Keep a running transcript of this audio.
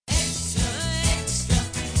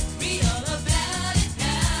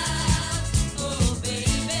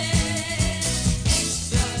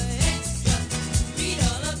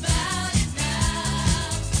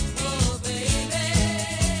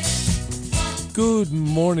Good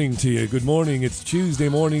morning to you. Good morning. It's Tuesday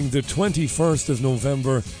morning, the 21st of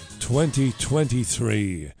November,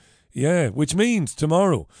 2023. Yeah, which means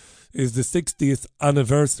tomorrow is the 60th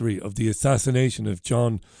anniversary of the assassination of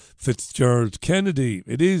John Fitzgerald Kennedy.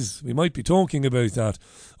 It is. We might be talking about that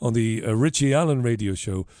on the Richie Allen radio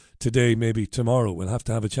show today, maybe tomorrow. We'll have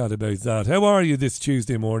to have a chat about that. How are you this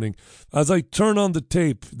Tuesday morning? As I turn on the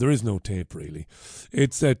tape, there is no tape really.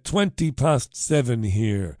 It's at 20 past 7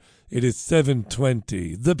 here. It is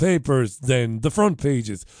 7:20. The papers then, the front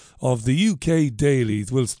pages of the UK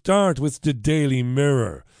dailies. We'll start with the Daily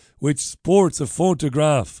Mirror, which sports a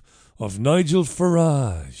photograph of Nigel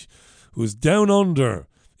Farage, who's down under.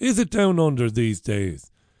 Is it down under these days?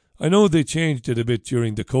 I know they changed it a bit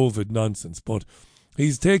during the COVID nonsense, but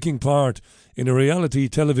he's taking part in a reality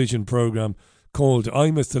television programme called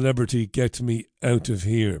I'm a Celebrity, Get Me Out of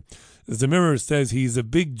Here. The Mirror says he's a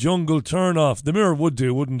big jungle turn-off. The Mirror would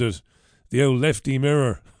do, wouldn't it? The old lefty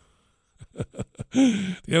Mirror.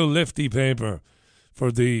 The old lefty paper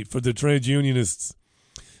for the trade unionists.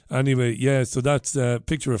 Anyway, yeah, so that's a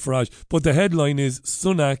picture of Farage. But the headline is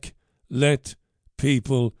Sunak let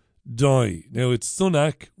people die. Now it's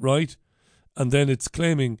Sunak, right? And then it's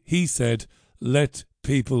claiming he said let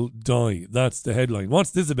people die. That's the headline.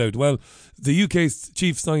 What's this about? Well, the UK's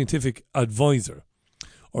chief scientific advisor,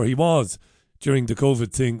 or he was during the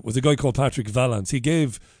COVID thing, was a guy called Patrick Vallance. He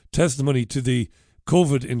gave testimony to the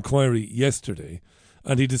COVID inquiry yesterday,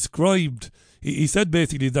 and he described, he said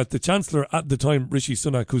basically that the Chancellor at the time, Richie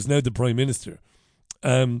Sunak, who's now the Prime Minister,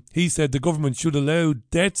 he said the government should allow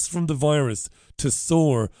deaths from the virus to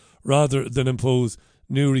soar rather than impose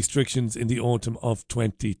new restrictions in the autumn of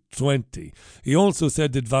 2020. He also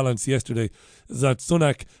said, did Vallance yesterday, that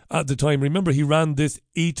Sunak at the time, remember he ran this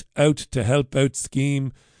Eat Out to Help Out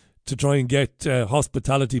scheme to try and get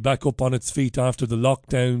hospitality back up on its feet after the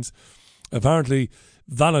lockdowns. Apparently,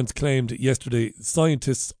 Vallance claimed yesterday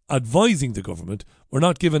scientists advising the government were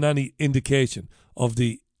not given any indication of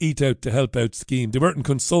the Eat Out to Help Out scheme. They weren't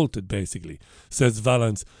consulted, basically, says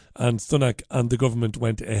Vallance, and Sunak and the government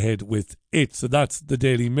went ahead with it. So that's the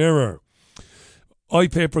Daily Mirror.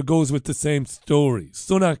 iPaper goes with the same story.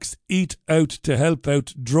 Sunak's Eat Out to Help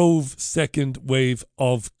Out drove second wave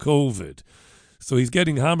of COVID. So he's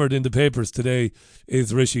getting hammered in the papers today,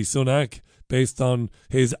 is Rishi Sunak, based on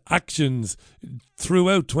his actions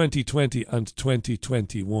throughout 2020 and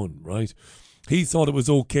 2021, right? He thought it was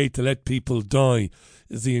okay to let people die,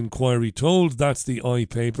 is the inquiry told. That's the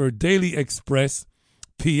iPaper. Daily Express,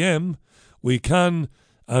 PM, we can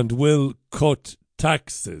and will cut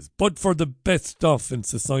taxes, but for the best off in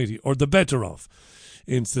society, or the better off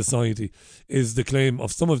in society, is the claim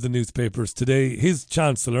of some of the newspapers today. His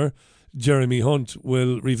Chancellor, Jeremy Hunt,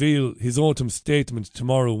 will reveal his autumn statement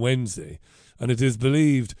tomorrow, Wednesday, and it is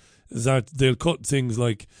believed that they'll cut things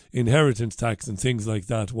like inheritance tax and things like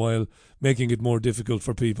that while making it more difficult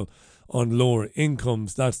for people on lower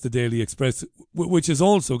incomes. That's the Daily Express, which has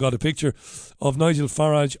also got a picture of Nigel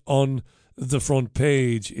Farage on the front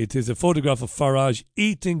page. It is a photograph of Farage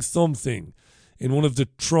eating something in one of the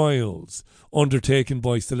trials undertaken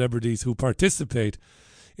by celebrities who participate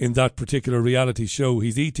in that particular reality show.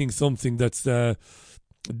 He's eating something that's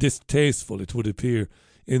distasteful, it would appear,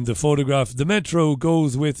 in the photograph. The Metro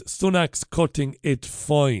goes with Sunak's cutting it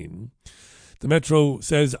fine. The Metro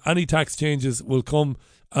says any tax changes will come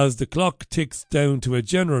as the clock ticks down to a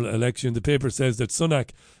general election. The paper says that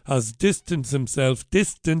Sunak has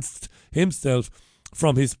distanced himself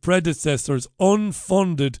from his predecessor's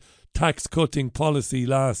unfunded tax-cutting policy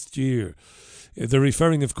last year. They're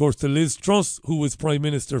referring, of course, to Liz Truss, who was Prime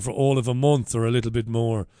Minister for all of a month or a little bit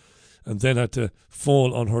more, and then had to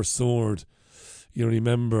fall on her sword, you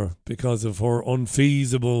remember, because of her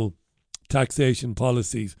unfeasible taxation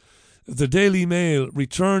policies. The Daily Mail,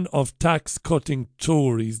 return of tax-cutting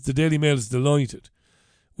Tories. The Daily Mail is delighted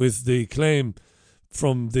with the claim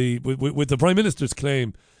from with the Prime Minister's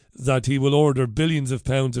claim that he will order billions of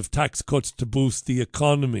pounds of tax cuts to boost the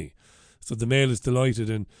economy. So the Mail is delighted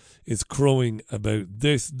and is crowing about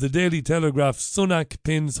this. The Daily Telegraph, Sunak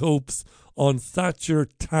pins hopes on Thatcher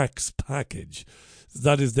tax package.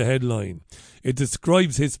 That is the headline. It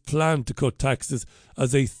describes his plan to cut taxes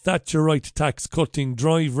as a Thatcherite tax-cutting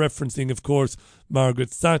drive, referencing, of course, Margaret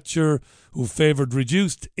Thatcher, who favoured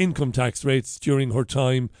reduced income tax rates during her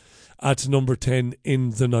time at number 10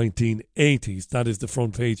 in the 1980s. That is the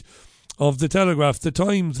front page of the Telegraph. The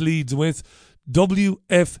Times leads with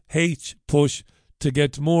WFH push to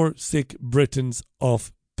get more sick Britons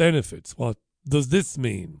off benefits. What does this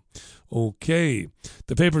mean? Okay.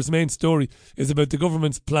 The paper's main story is about the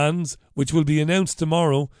government's plans, which will be announced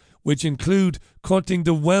tomorrow which include cutting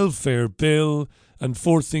the welfare bill and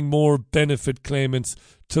forcing more benefit claimants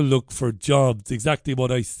to look for jobs. Exactly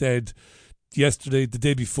what I said yesterday, the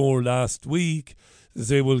day before last week.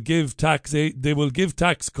 They will give tax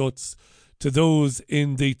cuts to those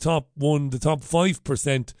in the top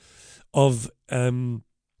 5% of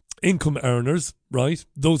income earners, right?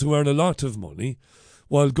 Those who earn a lot of money,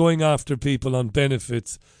 while going after people on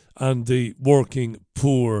benefits and the working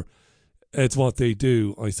poor. It's what they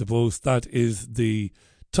do, I suppose. That is the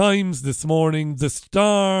Times this morning. The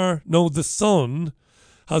Sun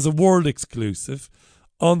has a world exclusive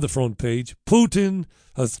on the front page. Putin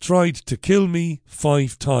has tried to kill me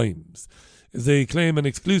 5 times. They claim an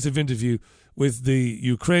exclusive interview with the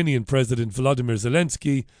Ukrainian President Volodymyr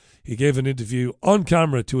Zelensky. He gave an interview on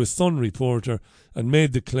camera to a Sun reporter and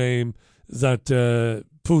made the claim that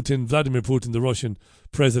Vladimir Putin, the Russian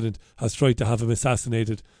president, has tried to have him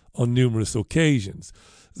assassinated on numerous occasions.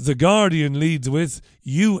 The Guardian leads with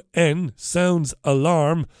UN sounds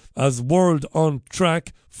alarm as world on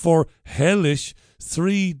track for hellish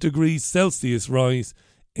 3 degrees Celsius rise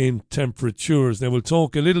in temperatures. Now, we'll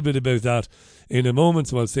talk a little bit about that in a moment,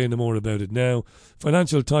 so I'll say no more about it now.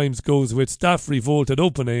 Financial Times goes with staff revolt at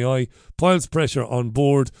OpenAI, piles pressure on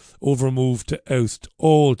board over move to oust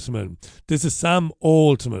Altman. This is Sam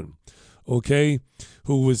Altman, okay,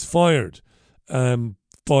 who was fired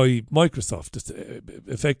by Microsoft,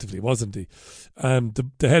 effectively, wasn't he? The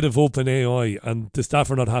head of OpenAI, and the staff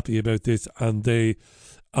are not happy about this, and they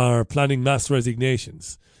are planning mass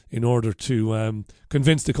resignations in order to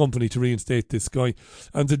convince the company to reinstate this guy.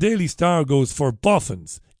 And the Daily Star goes for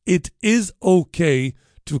boffins. It is okay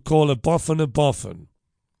to call a boffin a boffin.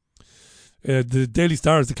 The Daily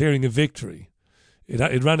Star is declaring a victory.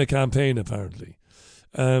 It ran a campaign, apparently.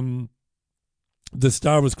 The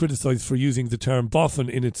Star was criticised for using the term boffin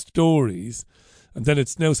in its stories, and then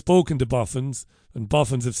it's now spoken to boffins, and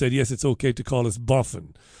boffins have said, yes, it's okay to call us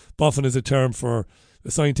boffin. Boffin is a term for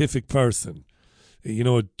a scientific person. You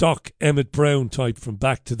know, a Doc Emmett Brown type from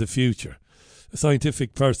Back to the Future. A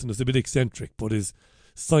scientific person is a bit eccentric, but is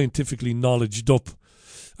scientifically knowledged up.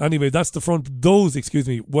 Anyway, were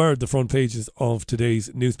the front pages of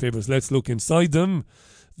today's newspapers. Let's look inside them.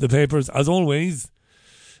 The papers, as always,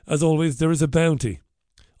 there is a bounty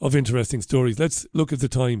of interesting stories. Let's look at the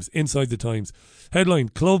Times, inside the Times. Headline,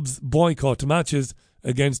 clubs boycott matches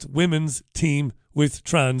against women's team with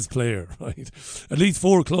trans player, right? At least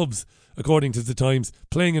 4 clubs, according to the Times,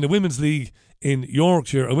 playing in a women's league in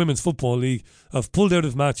Yorkshire, a women's football league, have pulled out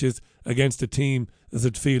of matches against a team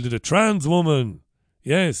that fielded a trans woman.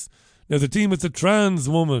 Yes. Now, the team with the trans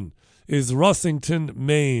woman is Rossington,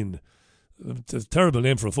 Maine. It's a terrible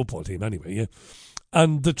name for a football team anyway, yeah.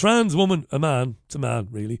 And the trans woman, it's a man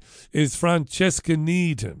really, is Francesca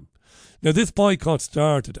Needham. Now, this boycott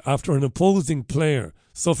started after an opposing player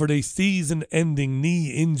suffered a season-ending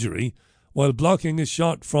knee injury while blocking a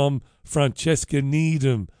shot from Francesca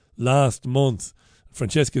Needham last month.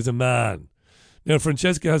 Francesca is a man. Now,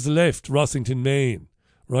 Francesca has left Rossington, Maine,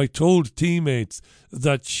 right? Told teammates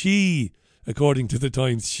that she, according to the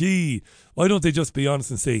Times, why don't they just be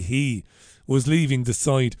honest and say he, was leaving the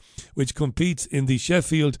side, which competes in the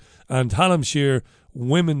Sheffield and Hallamshire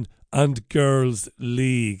Women and Girls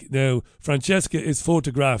League. Now, Francesca is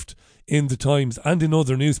photographed in the Times and in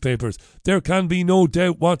other newspapers. There can be no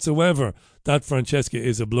doubt whatsoever that Francesca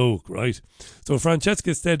is a bloke, right? So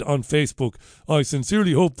Francesca said on Facebook, I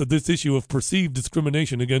sincerely hope that this issue of perceived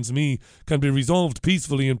discrimination against me can be resolved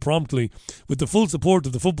peacefully and promptly with the full support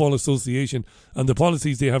of the Football Association and the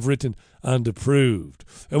policies they have written and approved.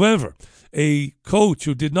 However, a coach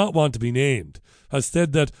who did not want to be named has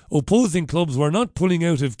said that opposing clubs were not pulling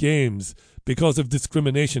out of games because of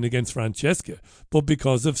discrimination against Francesca, but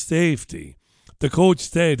because of safety. The coach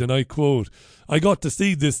said, and I quote, I got to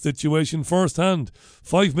see this situation firsthand.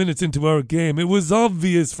 5 minutes into our game, it was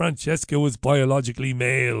obvious Francesca was biologically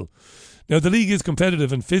male. Now, the league is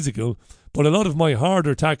competitive and physical, but a lot of my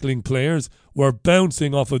harder tackling players were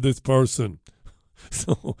bouncing off of this person.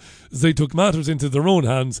 So they took matters into their own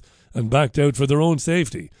hands and backed out for their own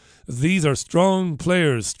safety. These are strong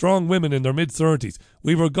players, strong women in their mid-30s.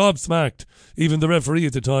 We were gobsmacked. Even the referee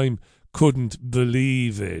at the time couldn't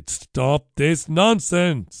believe it. Stop this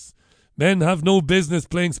nonsense. Men have no business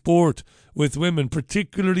playing sport with women,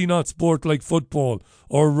 particularly not sport like football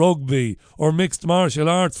or rugby or mixed martial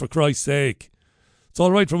arts, for Christ's sake. It's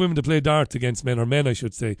all right for women to play darts against men, or men, I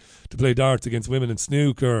should say, to play darts against women in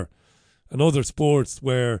snooker and other sports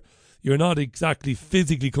where you're not exactly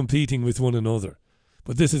physically competing with one another.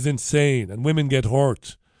 But this is insane, and women get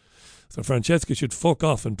hurt. So Francesca should fuck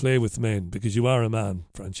off and play with men, because you are a man,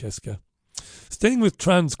 Francesca. Staying with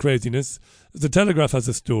trans craziness, the Telegraph has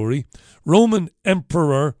a story. Roman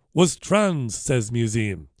emperor was trans, says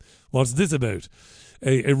museum. What's this about?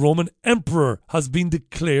 A Roman emperor has been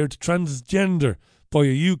declared transgender by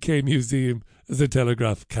a UK museum, the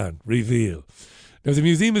Telegraph can reveal. Now, the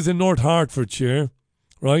museum is in North Hertfordshire,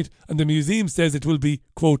 right? And the museum says it will be,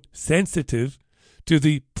 quote, sensitive to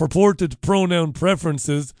the purported pronoun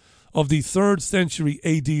preferences of the 3rd century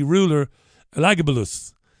AD ruler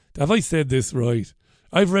Elagabalus. Have I said this right?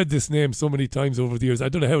 I've read this name so many times over the years. I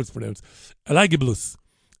don't know how it's pronounced. Elagabalus.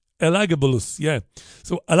 Elagabalus, yeah.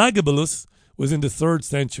 So Elagabalus was in the 3rd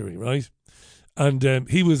century, right? And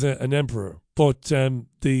he was an emperor. But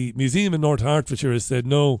the museum in North Hertfordshire has said,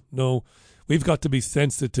 no, we've got to be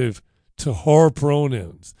sensitive to her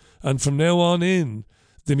pronouns. And from now on in,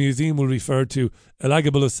 the museum will refer to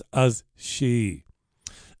Elagabalus as she.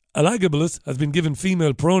 Elagabalus has been given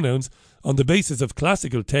female pronouns on the basis of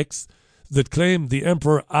classical texts that claim the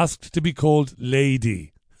emperor asked to be called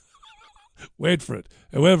lady. Wait for it.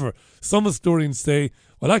 However, some historians say,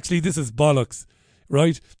 well, actually, this is bollocks,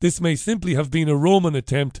 right? This may simply have been a Roman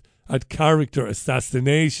attempt at character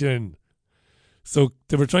assassination. So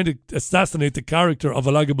they were trying to assassinate the character of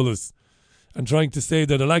Elagabalus and trying to say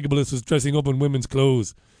that Elagabalus was dressing up in women's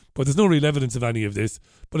clothes. But there's no real evidence of any of this.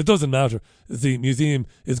 But it doesn't matter. The museum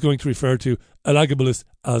is going to refer to Elagabalus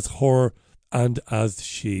as her and as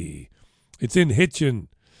she. It's in Hitchin,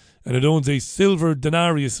 and it owns a silver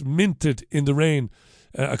denarius minted in the reign,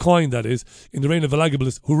 a coin that is, in the reign of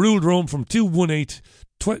Elagabalus, who ruled Rome from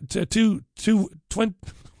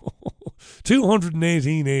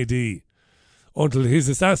 218 AD until his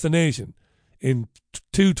assassination in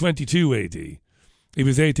 222 AD. He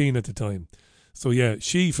was 18 at the time. So yeah,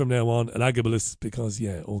 she from now on, Elagabalus, because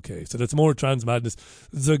yeah, okay. So that's more trans madness.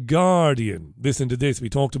 The Guardian. Listen to this. We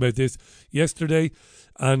talked about this yesterday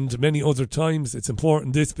and many other times. It's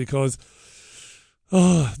important this because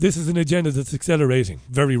this is an agenda that's accelerating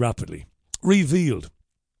very rapidly. Revealed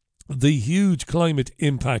the huge climate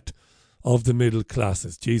impact of the middle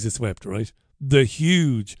classes. Jesus wept, right? The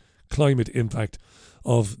huge climate impact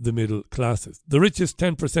of the middle classes. The richest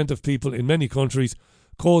 10% of people in many countries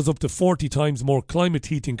cause up to 40 times more climate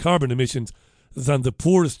heating carbon emissions than the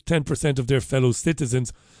poorest 10% of their fellow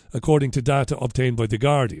citizens, according to data obtained by The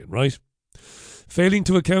Guardian, right? Failing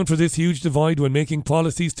to account for this huge divide when making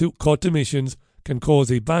policies to cut emissions can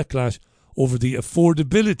cause a backlash over the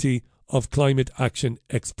affordability of climate action,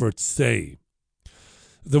 experts say.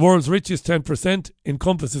 The world's richest 10%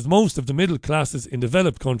 encompasses most of the middle classes in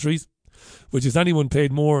developed countries, which is anyone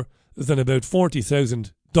paid more than about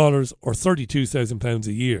 $40,000 or £32,000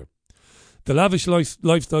 a year. The lavish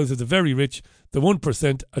lifestyles of the very rich, the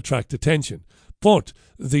 1%, attract attention. But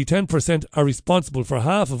the 10% are responsible for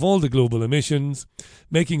half of all the global emissions,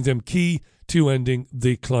 making them key to ending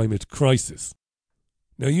the climate crisis.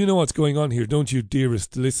 Now, you know what's going on here, don't you,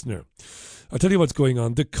 dearest listener? I'll tell you what's going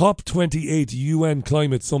on. The COP28 UN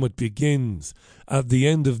Climate Summit begins at the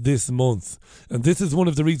end of this month. And this is one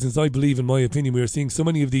of the reasons I believe, in my opinion, we are seeing so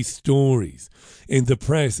many of these stories in the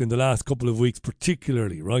press in the last couple of weeks,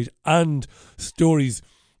 particularly, right? And stories,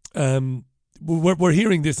 we're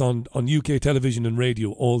hearing this on UK television and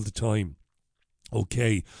radio all the time.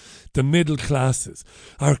 Okay, the middle classes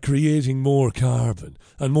are creating more carbon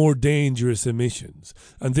and more dangerous emissions.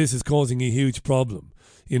 And this is causing a huge problem,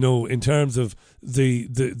 you know, in terms of the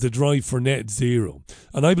drive for net zero.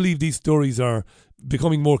 And I believe these stories are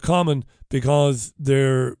becoming more common because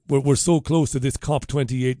we're so close to this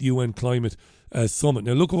COP28 UN Climate Summit.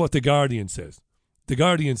 Now look at what The Guardian says. The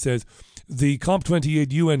Guardian says the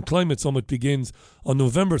COP28 UN Climate Summit begins on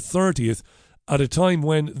November 30th at a time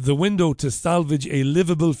when the window to salvage a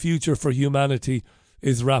livable future for humanity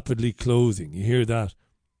is rapidly closing. You hear that?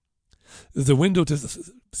 The window to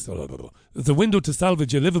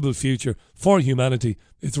salvage a livable future for humanity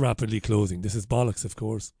is rapidly closing. This is bollocks, of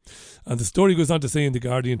course. And the story goes on to say in The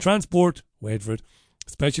Guardian, transport, wait for it,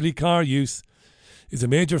 especially car use, is a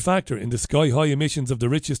major factor in the sky-high emissions of the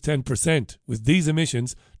richest 10%, with these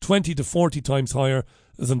emissions 20 to 40 times higher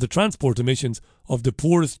than the transport emissions of the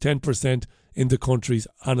poorest 10% in the countries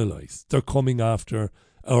analysed. They're coming after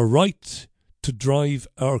our right to drive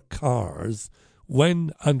our cars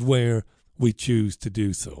when and where we choose to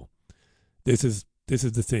do so. This is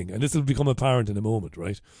the thing, and this will become apparent in a moment,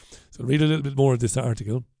 right? So read a little bit more of this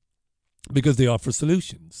article, because they offer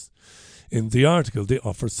solutions. In the article, they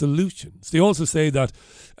offer solutions. They also say that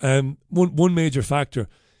one major factor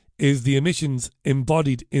is the emissions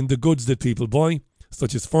embodied in the goods that people buy,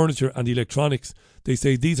 such as furniture and electronics. They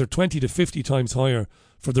say these are 20 to 50 times higher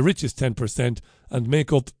for the richest 10% and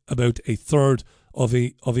make up about a third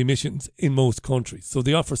of emissions in most countries. So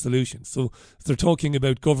they offer solutions. So they're talking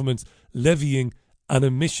about governments levying an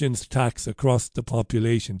emissions tax across the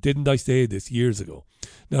population. Didn't I say this years ago?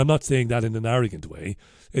 Now, I'm not saying that in an arrogant way,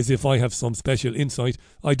 as if I have some special insight.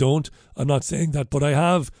 I don't. I'm not saying that, but I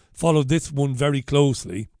have followed this one very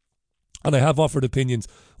closely, and I have offered opinions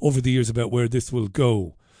over the years about where this will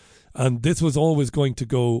go. And this was always going to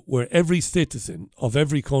go where every citizen of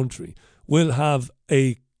every country will have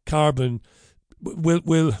a carbon,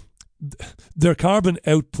 their carbon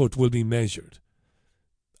output will be measured.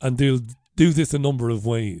 And they'll do this a number of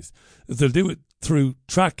ways. They'll do it through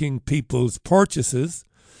tracking people's purchases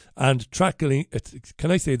and tracking,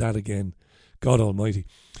 can I say that again? God Almighty.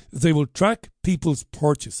 They will track people's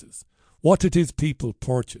purchases, what it is people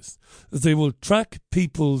purchase. They will track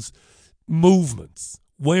people's movements,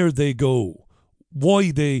 where they go,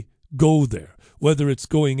 why they go there, whether it's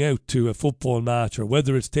going out to a football match or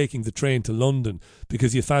whether it's taking the train to London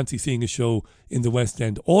because you fancy seeing a show in the West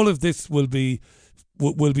End. All of this will be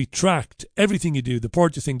tracked. Everything you do, the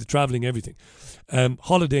purchasing, the travelling, everything,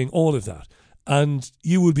 holidaying, all of that. And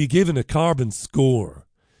you will be given a carbon score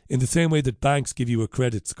in the same way that banks give you a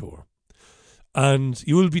credit score. And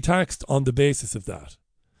you will be taxed on the basis of that.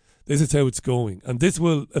 This is how it's going. And this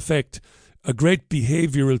will affect a great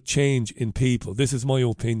behavioural change in people. This is my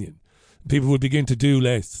opinion. People will begin to do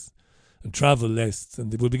less and travel less,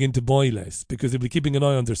 and they will begin to buy less because they'll be keeping an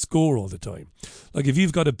eye on their score all the time. Like if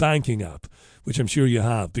you've got a banking app, which I'm sure you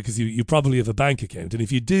have because you probably have a bank account, and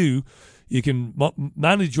if you do, you can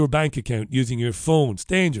manage your bank account using your phone. It's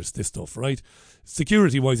dangerous, this stuff, right?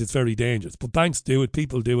 Security-wise, it's very dangerous, but banks do it,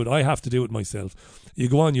 people do it. I have to do it myself. You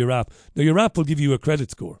go on your app. Now, your app will give you a credit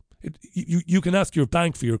score. You can ask your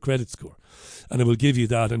bank for your credit score, and it will give you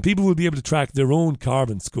that. And people will be able to track their own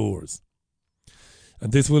carbon scores.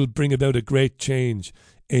 And this will bring about a great change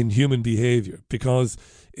in human behaviour because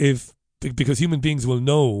human beings will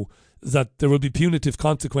know that there will be punitive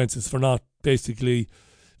consequences for not basically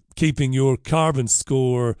keeping your carbon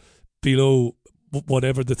score below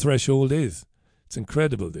whatever the threshold is. It's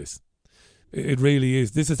incredible, this. It really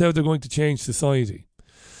is. This is how they're going to change society.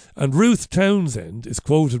 And Ruth Townsend is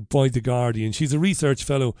quoted by The Guardian. She's a research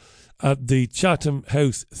fellow at the Chatham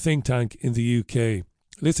House think tank in the UK.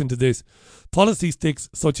 Listen to this. Policy sticks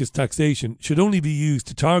such as taxation should only be used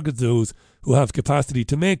to target those who have capacity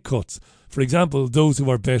to make cuts. For example, those who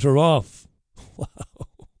are better off. Wow.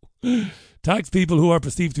 Tax people who are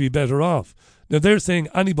perceived to be better off. Now they're saying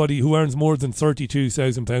anybody who earns more than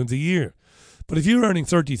 £32,000 a year. But if you're earning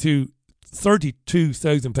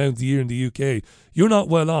 £32,000 a year in the UK, you're not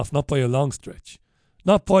well off, not by a long stretch.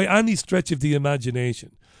 Not by any stretch of the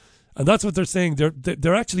imagination. And that's what they're saying.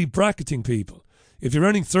 They're actually bracketing people. If you're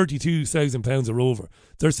earning £32,000 or over,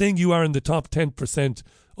 they're saying you are in the top 10%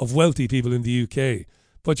 of wealthy people in the UK.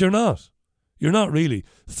 But you're not. You're not really.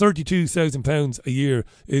 £32,000 a year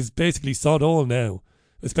is basically sod all now,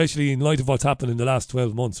 especially in light of what's happened in the last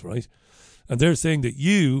 12 months, right? And they're saying that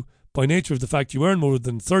you, by nature of the fact you earn more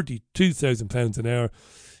than £32,000 an hour,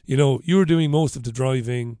 you know, you're doing most of the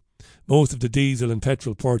driving, most of the diesel and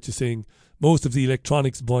petrol purchasing, most of the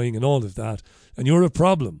electronics buying and all of that, and you're a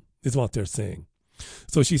problem, is what they're saying.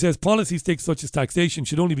 So she says policy sticks such as taxation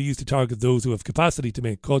should only be used to target those who have capacity to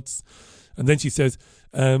make cuts. And then she says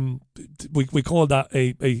we call that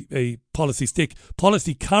a policy stick.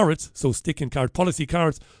 Policy carrots, so stick and carrot, policy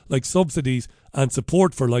carrots like subsidies and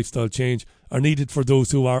support for lifestyle change are needed for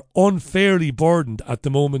those who are unfairly burdened at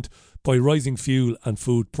the moment by rising fuel and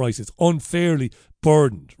food prices. Unfairly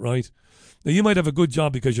burdened, right? Now you might have a good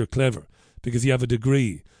job because you're clever, because you have a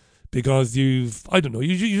degree, because you're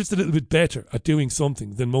just a little bit better at doing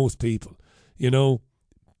something than most people. You know,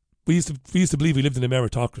 we used to believe we lived in a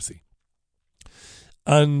meritocracy.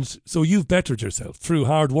 And so you've bettered yourself through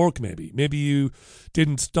hard work maybe. Maybe you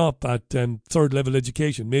didn't stop at third level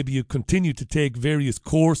education. Maybe you continued to take various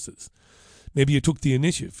courses. Maybe you took the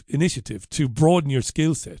initiative to broaden your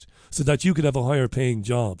skill set so that you could have a higher paying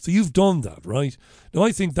job. So you've done that, right? Now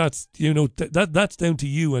I think that's, that's down to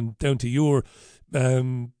you and down to your,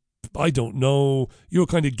 your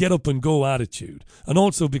kind of get up and go attitude. And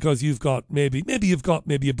also because you've got maybe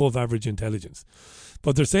above average intelligence.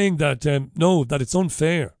 But they're saying that, no, that it's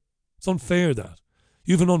unfair. It's unfair that.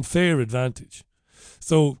 You have an unfair advantage.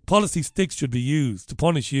 So policy sticks should be used to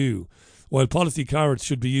punish you, while policy carrots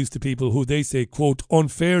should be used to people who they say, quote,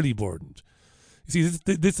 unfairly burdened. You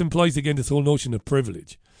see, this implies again this whole notion of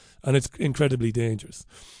privilege, and it's incredibly dangerous.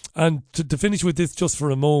 And to finish with this just for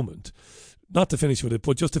a moment, not to finish with it,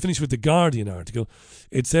 but just to finish with the Guardian article,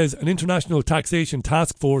 it says an international taxation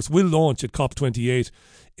task force will launch at COP28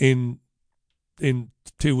 in in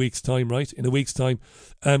 2 weeks' time, right? In a week's time,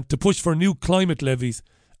 to push for new climate levies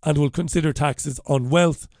and will consider taxes on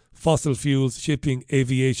wealth, fossil fuels, shipping,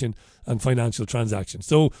 aviation and financial transactions.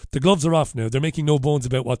 So the gloves are off now. They're making no bones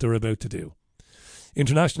about what they're about to do.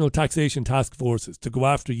 International taxation task forces to go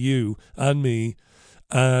after you and me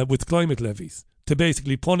with climate levies to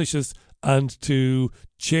basically punish us and to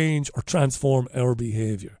change or transform our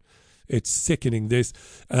behaviour. It's sickening, this.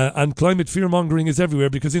 And climate fear-mongering is everywhere,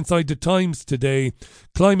 because inside the Times today,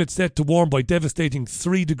 climate set to warm by devastating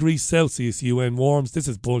 3 degrees Celsius, UN warns. This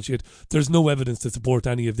is bullshit. There's no evidence to support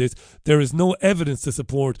any of this. There is no evidence to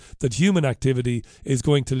support that human activity is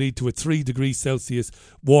going to lead to a 3 degrees Celsius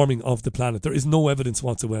warming of the planet. There is no evidence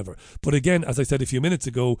whatsoever. But again, as I said a few minutes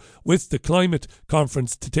ago, with the climate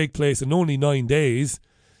conference to take place in only 9 days,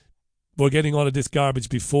 we're getting all of this garbage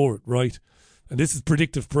before it, right? And this is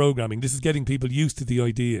predictive programming. This is getting people used to the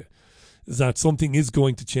idea that something is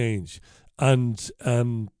going to change. And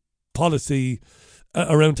policy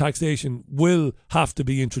around taxation will have to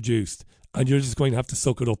be introduced. And you're just going to have to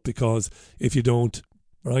suck it up, because if you don't,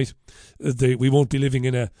 right, we won't be living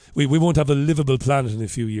in we won't have a livable planet in a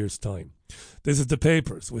few years' time. This is the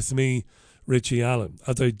papers with me, Richie Allen.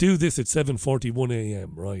 As I do this at 7:41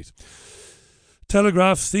 a.m, right?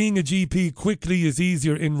 Telegraph, seeing a GP quickly is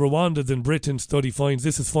easier in Rwanda than Britain, study finds.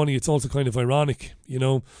 This is funny. It's also kind of ironic. You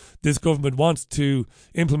know, this government wants to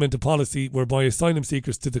implement a policy whereby asylum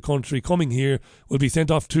seekers to the country coming here will be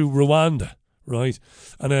sent off to Rwanda, right?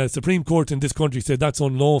 And a Supreme Court in this country said that's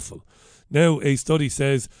unlawful. Now a study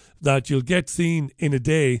says that you'll get seen in a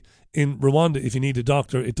day in Rwanda if you need a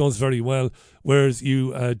doctor. It does very well, whereas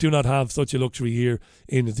you do not have such a luxury here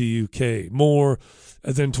in the UK. More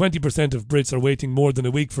than 20% of Brits are waiting more than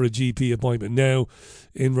a week for a GP appointment. Now,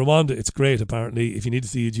 in Rwanda, it's great, apparently. If you need to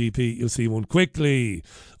see a GP, you'll see one quickly.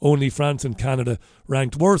 Only France and Canada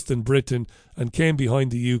ranked worse than Britain and came behind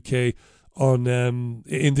the UK on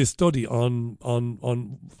in this study on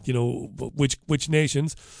you know which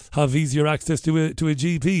nations have easier access to a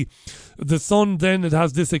GP. The Sun then, it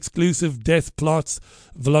has this exclusive death plots.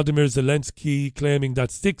 Vladimir Zelensky claiming that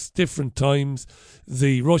 6 different times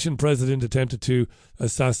the Russian president attempted to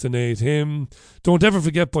assassinate him. Don't ever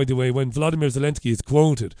forget, by the way, when Vladimir Zelensky is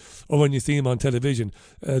quoted or when you see him on television,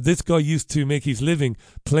 this guy used to make his living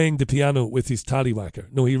playing the piano with his tallywhacker.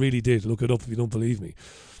 No, he really did. Look it up if you don't believe me.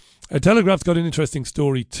 Telegraph's got an interesting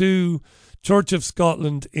story too. Church of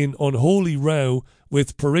Scotland in unholy row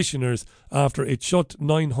with parishioners after it shut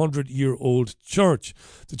 900-year-old church.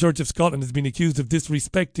 The Church of Scotland has been accused of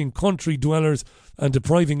disrespecting country dwellers and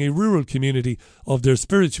depriving a rural community of their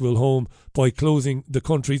spiritual home by closing the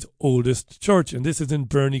country's oldest church. And this is in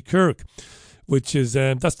Burney Kirk, which is,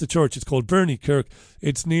 that's the church. It's called Burney Kirk.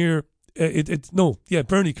 It's near...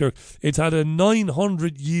 Burney Kirk. It's had a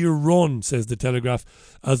 900-year run, says the Telegraph,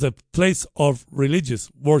 as a place of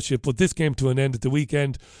religious worship, but this came to an end at the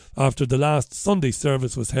weekend after the last Sunday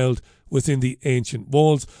service was held within the ancient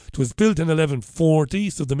walls. It was built in 1140,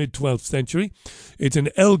 so the mid-12th century. It's in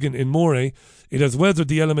Elgin in Moray. It has weathered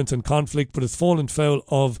the elements and conflict, but has fallen foul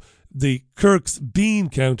of the Kirk's bean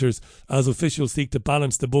counters as officials seek to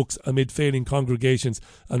balance the books amid failing congregations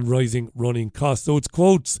and rising running costs. So it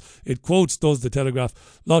quotes, does the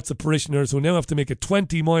Telegraph, lots of parishioners who now have to make a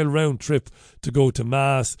 20-mile round trip to go to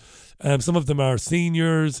Mass. Some of them are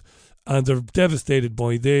seniors and they're devastated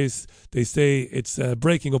by this. They say it's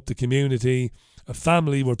breaking up the community, a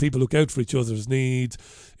family where people look out for each other's needs.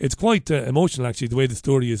 It's quite emotional, actually, the way the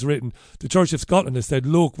story is written. The Church of Scotland has said,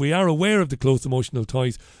 look, we are aware of the close emotional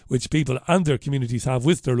ties which people and their communities have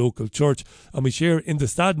with their local church, and we share in the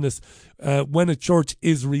sadness when a church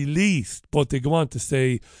is released. But they go on to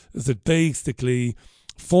say that basically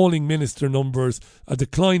falling minister numbers, a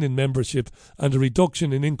decline in membership and a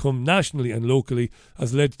reduction in income nationally and locally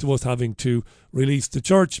has led to us having to release the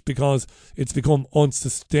church because it's become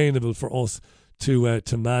unsustainable for us to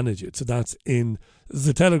manage it. So that's in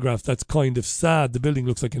the Telegraph. That's kind of sad. The building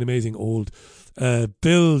looks like an amazing old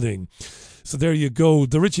building. So there you go.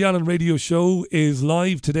 The Richie Allen Radio Show is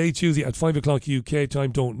live today, Tuesday at 5 o'clock UK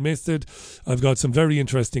time. Don't miss it. I've got some very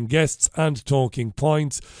interesting guests and talking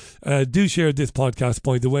points. Do share this podcast,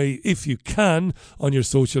 by the way, if you can, on your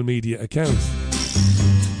social media accounts.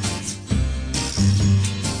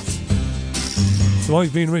 So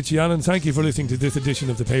I've been Richie Allen. Thank you for listening to this edition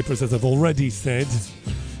of The Papers, as I've already said.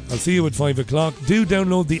 I'll see you at 5 o'clock. Do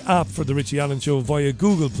download the app for The Richie Allen Show via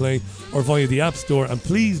Google Play or via the App Store. And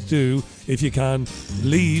please do, if you can,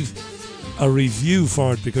 leave a review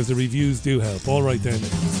for it, because the reviews do help. All right then.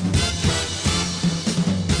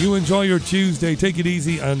 You enjoy your Tuesday. Take it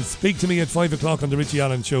easy and speak to me at 5 o'clock on The Richie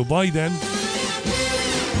Allen Show. Bye then.